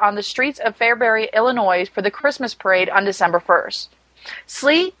did on the streets of Fairbury, Illinois for the Christmas parade on December 1st.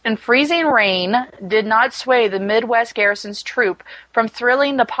 Sleet and freezing rain did not sway the Midwest Garrison's troop from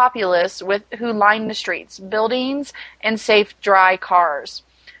thrilling the populace who lined the streets, buildings, and safe, dry cars.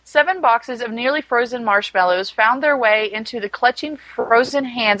 7 boxes of nearly frozen marshmallows found their way into the clutching frozen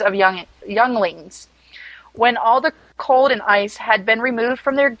hands of younglings. When all the cold and ice had been removed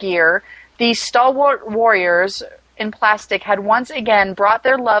from their gear, these stalwart warriors in plastic had once again brought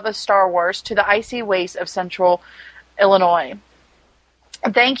their love of Star Wars to the icy wastes of central Illinois.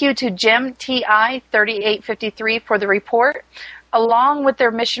 Thank you to Jim TI 3853 for the report. Along with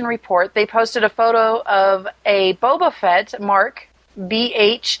their mission report, they posted a photo of a Boba Fett Mark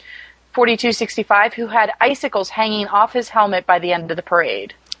BH 4265 who had icicles hanging off his helmet by the end of the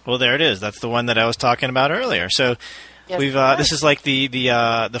parade. Well, there it is. That's the one that I was talking about earlier. So yes, this is like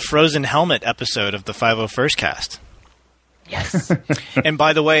the frozen helmet episode of the 501st Cast. Yes. And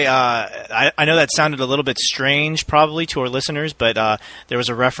by the way, I know that sounded a little bit strange probably to our listeners, but there was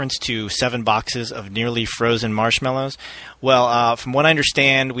a reference to 7 boxes of nearly frozen marshmallows. Well, from what I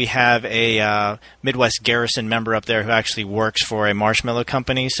understand, we have a Midwest Garrison member up there who actually works for a marshmallow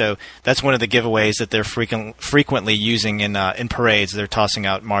company, so that's one of the giveaways that they're frequently using in parades. They're tossing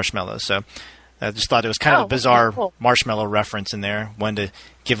out marshmallows. So I just thought it was kind of a bizarre marshmallow reference in there. Wanted to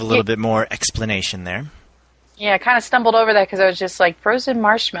give a little bit more explanation there. Yeah, I kind of stumbled over that because I was just like, frozen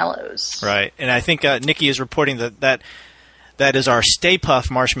marshmallows. Right. And I think Nikki is reporting that is our Stay Puft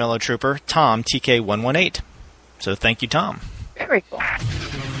Marshmallow Trooper, Tom, TK118. So thank you, Tom. Very cool.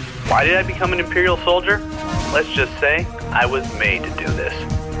 Why did I become an Imperial soldier? Let's just say I was made to do this.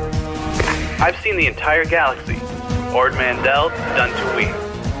 I've seen the entire galaxy, from Ord Mantell to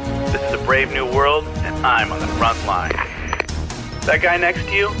Dantooine. This is a brave new world, and I'm on the front line. That guy next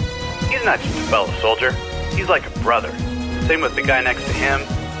to you, he's not just a fellow soldier. He's like a brother. Same with the guy next to him,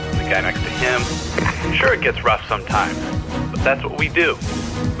 the guy next to him. Sure, it gets rough sometimes, but that's what we do.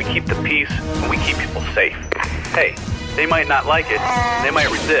 We keep the peace, and we keep people safe. Hey, they might not like it, they might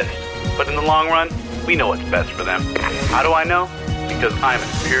resist, but in the long run, we know what's best for them. How do I know? Because I'm an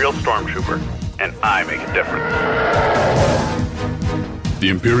Imperial Stormtrooper, and I make a difference. The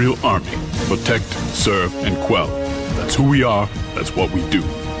Imperial Army. Protect, serve, and quell. That's who we are, that's what we do.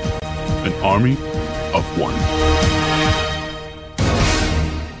 An army of one.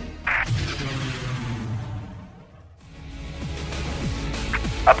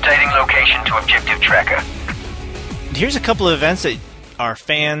 Updating location to objective tracker. Here's a couple of events that our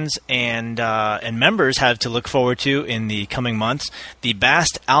fans and members have to look forward to in the coming months. The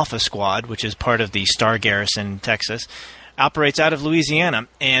Bast Alpha Squad, which is part of the Star Garrison, Texas, operates out of Louisiana,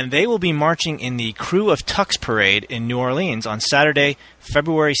 and they will be marching in the Crew of Tux Parade in New Orleans on Saturday,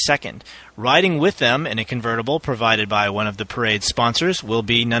 February 2nd. Riding with them in a convertible provided by one of the parade's sponsors will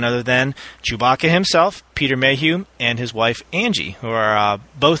be none other than Chewbacca himself, Peter Mayhew, and his wife Angie, who are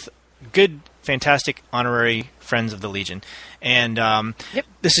both good, fantastic honorary friends of the Legion. And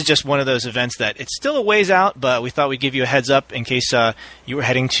This is just one of those events that it's still a ways out, but we thought we'd give you a heads up in case you were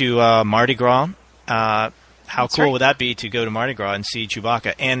heading to Mardi Gras. How cool would that be to go to Mardi Gras and see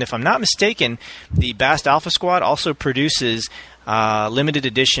Chewbacca? And if I'm not mistaken, the Bast Alpha Squad also produces limited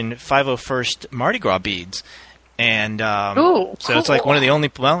edition 501st Mardi Gras beads. And so it's like one of the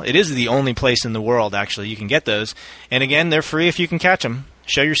only, well, it is the only place in the world, actually, you can get those. And again, they're free if you can catch them.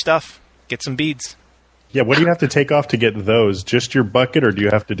 Show your stuff. Get some beads. Yeah, what do you have to take off to get those? Just your bucket, or do you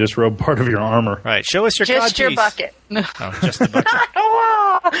have to disrobe part of your armor? Right. Show us your Just your bucket. Oh, just the bucket.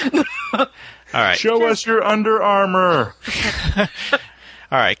 All right. Show us your Under Armour.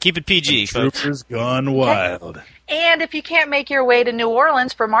 All right. Keep it PG, folks. Troopers gone wild. And if you can't make your way to New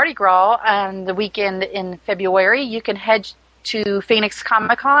Orleans for Mardi Gras on the weekend in February, you can head to Phoenix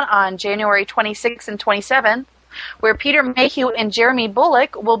Comic-Con on January 26th and 27th, where Peter Mayhew and Jeremy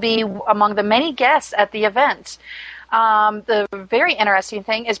Bullock will be among the many guests at the event. The very interesting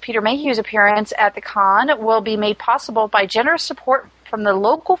thing is Peter Mayhew's appearance at the con will be made possible by generous support from the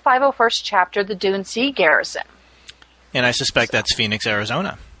local 501st chapter, the Dune Sea Garrison. And I suspect that's Phoenix,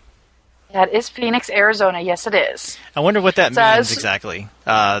 Arizona. That is Phoenix, Arizona. Yes, it is. I wonder what that means exactly.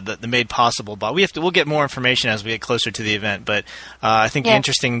 The made possible, but we'll get more information as we get closer to the event. But I think the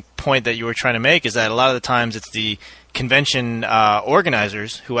interesting point that you were trying to make is that a lot of the times it's the convention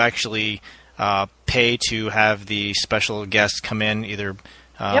organizers who actually pay to have the special guests come in, either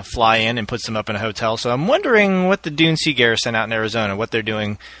fly in and puts them up in a hotel. So I'm wondering what the Dune Sea Garrison out in Arizona, what they're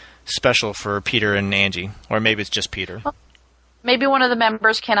doing special for Peter and Angie, or maybe it's just Peter. Maybe one of the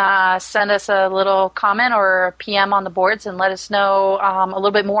members can send us a little comment or a PM on the boards and let us know a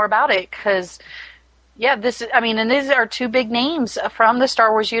little bit more about it. Because, and these are two big names from the Star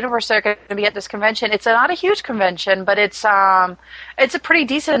Wars universe that are going to be at this convention. It's not a huge convention, but it's a pretty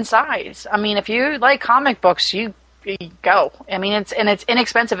decent size. I mean, if you like comic books, you go. I mean, it's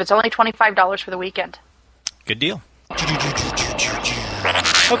inexpensive. It's only $25 for the weekend. Good deal.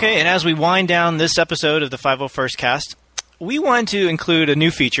 Okay, and as we wind down this episode of the 501st Cast, we want to include a new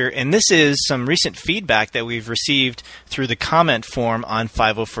feature, and this is some recent feedback that we've received through the comment form on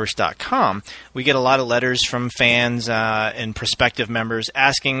 501st.com. We get a lot of letters from fans and prospective members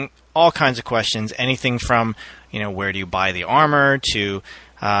asking all kinds of questions, anything from, where do you buy the armor to,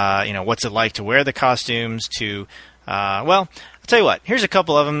 what's it like to wear the costumes to, I'll tell you what, here's a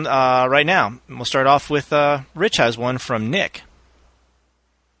couple of them right now. We'll start off with, Rich has one from Nick.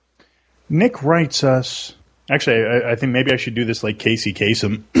 Nick writes us... Actually, I think maybe I should do this like Casey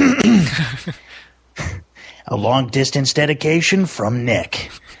Kasem. A long-distance dedication from Nick.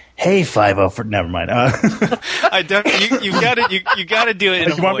 Hey, 504. Never mind. I don't. You got to do it.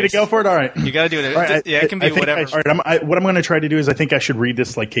 In You want me to go for it? All right. You got to do it. Right, it can be whatever. All right. What I'm going to try to do is I think I should read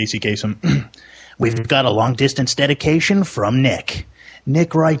this like Casey Kasem. We've got a long distance dedication from Nick.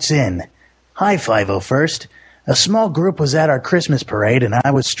 Nick writes in, "Hi, 501st. A small group was at our Christmas parade, and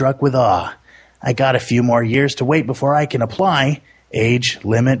I was struck with awe. I got a few more years to wait before I can apply. Age,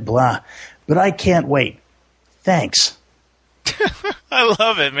 limit, blah. But I can't wait. Thanks." I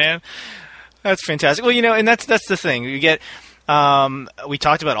love it, man. That's fantastic. Well, and that's the thing. We get we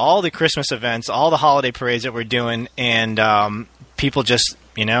talked about all the Christmas events, all the holiday parades that we're doing, and people just,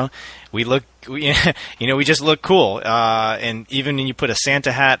 we just look cool. And even when you put a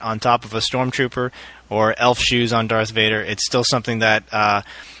Santa hat on top of a stormtrooper or elf shoes on Darth Vader, it's still something that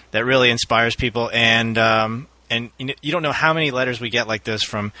that really inspires people. And you don't know how many letters we get like this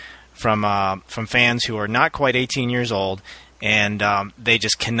from fans who are not quite 18 years old, and they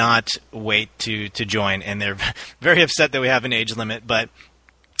just cannot wait to join, and they're very upset that we have an age limit. But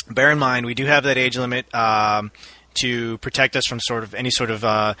bear in mind, we do have that age limit to protect us from any sort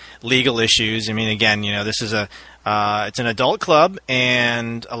of legal issues. I mean, again, this is it's an adult club,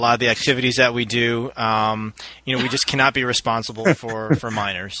 and a lot of the activities that we do, we just cannot be responsible for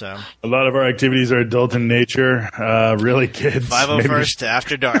minors. So a lot of our activities are adult in nature. Really, kids. 501st to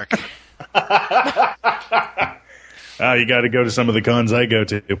After Dark. You got to go to some of the cons I go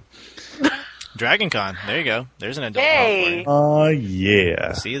to. Dragon Con. There you go. There's an adult. Hey. Oh,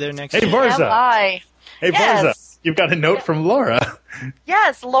 yeah. See you there next week. Hey, Varza. Hi. Hey, yes. Varza. You've got a note from Laura.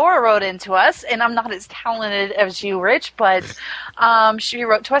 Yes, Laura wrote into us, and I'm not as talented as you, Rich, but she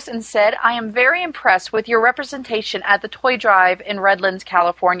wrote to us and said, "I am very impressed with your representation at the Toy Drive in Redlands,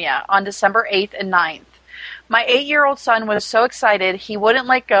 California on December 8th and 9th. My 8-year-old son was so excited he wouldn't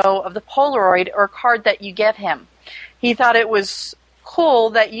let go of the Polaroid or card that you gave him. He thought it was cool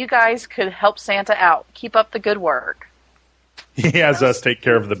that you guys could help Santa out. Keep up the good work." He has us take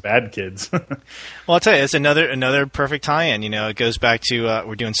care of the bad kids. Well, I'll tell you, it's another perfect tie-in. It goes back to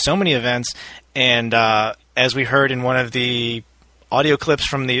we're doing so many events, and as we heard in one of the audio clips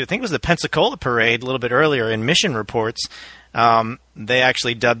from I think it was the Pensacola parade a little bit earlier in Mission Reports, they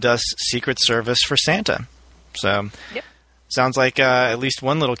actually dubbed us Secret Service for Santa. So, yep. Sounds like at least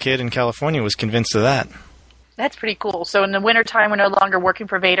one little kid in California was convinced of that. That's pretty cool. So in the wintertime, we're no longer working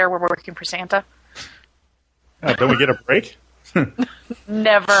for Vader, we're working for Santa. Don't we get a break?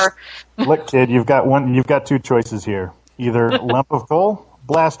 Never. Look, kid, you've got two choices here. Either lump of coal,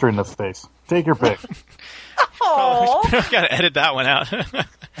 blaster in the face. Take your pick. Oh, I've got to edit that one out.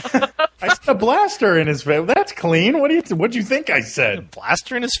 I said a blaster in his face. That's clean. What do you think I said? A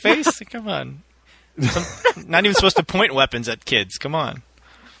blaster in his face? Come on. Not even supposed to point weapons at kids. Come on.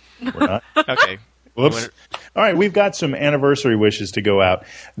 We're not. Okay. Whoops. All right, we've got some anniversary wishes to go out.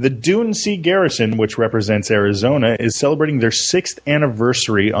 The Dune Sea Garrison, which represents Arizona, is celebrating their 6th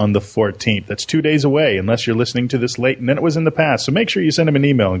anniversary on the 14th. That's 2 days away, unless you're listening to this late, and then it was in the past. So make sure you send them an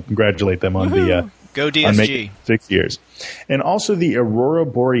email and congratulate them on Go DSG. On 6 years. And also the Aurora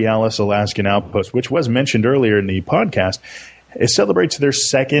Borealis Alaskan Outpost, which was mentioned earlier in the podcast, it celebrates their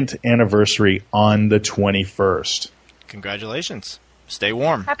 2nd anniversary on the 21st. Congratulations. Stay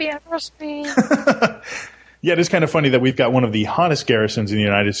warm. Happy anniversary. Yeah, it is kind of funny that we've got one of the hottest garrisons in the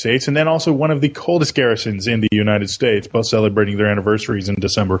United States and then also one of the coldest garrisons in the United States, both celebrating their anniversaries in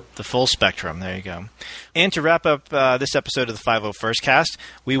December. The full spectrum. There you go. And to wrap up this episode of the 501st Cast,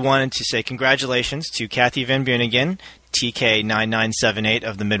 we wanted to say congratulations to Kathy Van Buningen, TK9978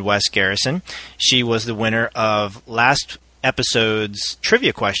 of the Midwest Garrison. She was the winner of last episode's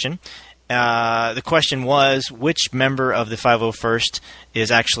trivia question. The question was, which member of the 501st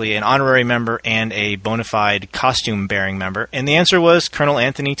is actually an honorary member and a bona fide costume-bearing member? And the answer was Colonel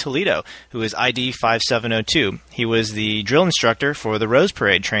Anthony Toledo, who is ID 5702. He was the drill instructor for the Rose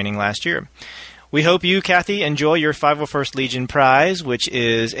Parade training last year. We hope you, Kathy, enjoy your 501st Legion prize, which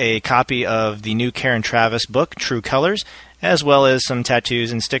is a copy of the new Karen Travis book, True Colors, as well as some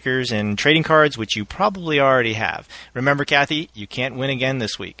tattoos and stickers and trading cards, which you probably already have. Remember, Kathy, you can't win again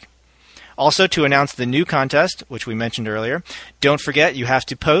this week. Also, to announce the new contest, which we mentioned earlier, don't forget you have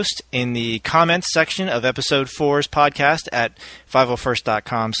to post in the comments section of Episode 4's podcast at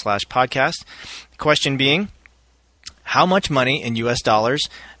 501st.com/podcast. The question being, how much money in U.S. dollars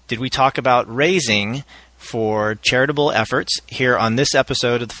did we talk about raising for charitable efforts here on this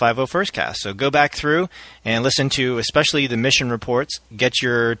episode of the 501st Cast? So go back through and listen to especially the mission reports, get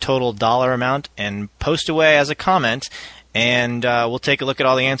your total dollar amount, and post away as a comment. and we'll take a look at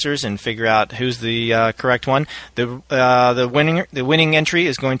all the answers and figure out who's the correct one. The winning entry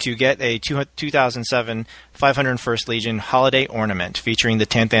is going to get a 2007 501st Legion holiday ornament featuring the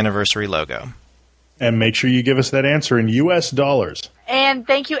 10th anniversary logo. And make sure you give us that answer in U.S. dollars. And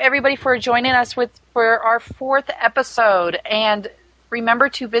thank you, everybody, for joining us for our 4th episode. And remember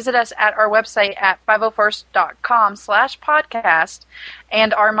to visit us at our website at 501st.com/podcast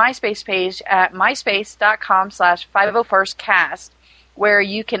and our MySpace page at myspace.com/501stcast, where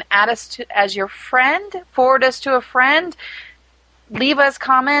you can add us as your friend, forward us to a friend, leave us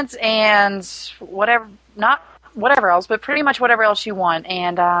comments, and whatever else, but pretty much whatever else you want,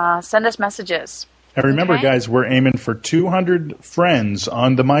 and send us messages. And remember, guys, we're aiming for 200 friends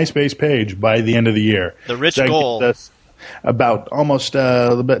on the MySpace page by the end of the year. The rich goal. That's about almost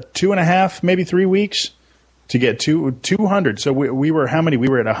about 2.5, maybe 3 weeks to get 200. So we were, how many? We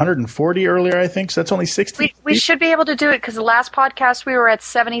were at 140 earlier, I think. So that's only 60. We should be able to do it because the last podcast we were at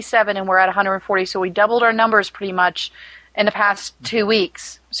 77 and we're at 140. So we doubled our numbers pretty much in the past 2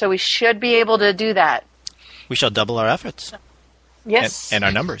 weeks. So we should be able to do that. We shall double our efforts. Yes. And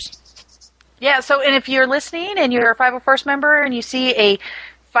our numbers. Yeah, so and if you're listening and you're a 501st member and you see a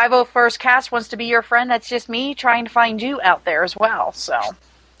 501st Cast wants to be your friend, that's just me trying to find you out there as well. So,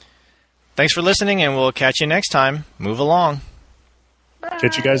 thanks for listening, and we'll catch you next time. Move along.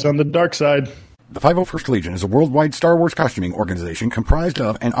 Catch you guys on the dark side. The 501st Legion is a worldwide Star Wars costuming organization comprised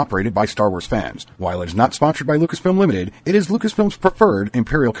of and operated by Star Wars fans. While it is not sponsored by Lucasfilm Limited, it is Lucasfilm's preferred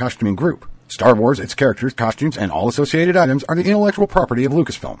Imperial costuming group. Star Wars, its characters, costumes, and all associated items are the intellectual property of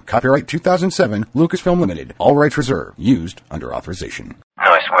Lucasfilm. Copyright 2007, Lucasfilm Limited. All rights reserved. Used under authorization.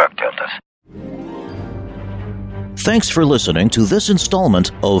 Nice work, Deltas. Thanks for listening to this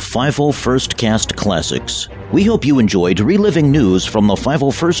installment of 501st Cast Classics. We hope you enjoyed reliving news from the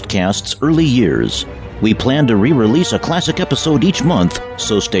 501st Cast's early years. We plan to re-release a classic episode each month,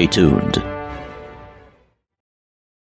 so stay tuned.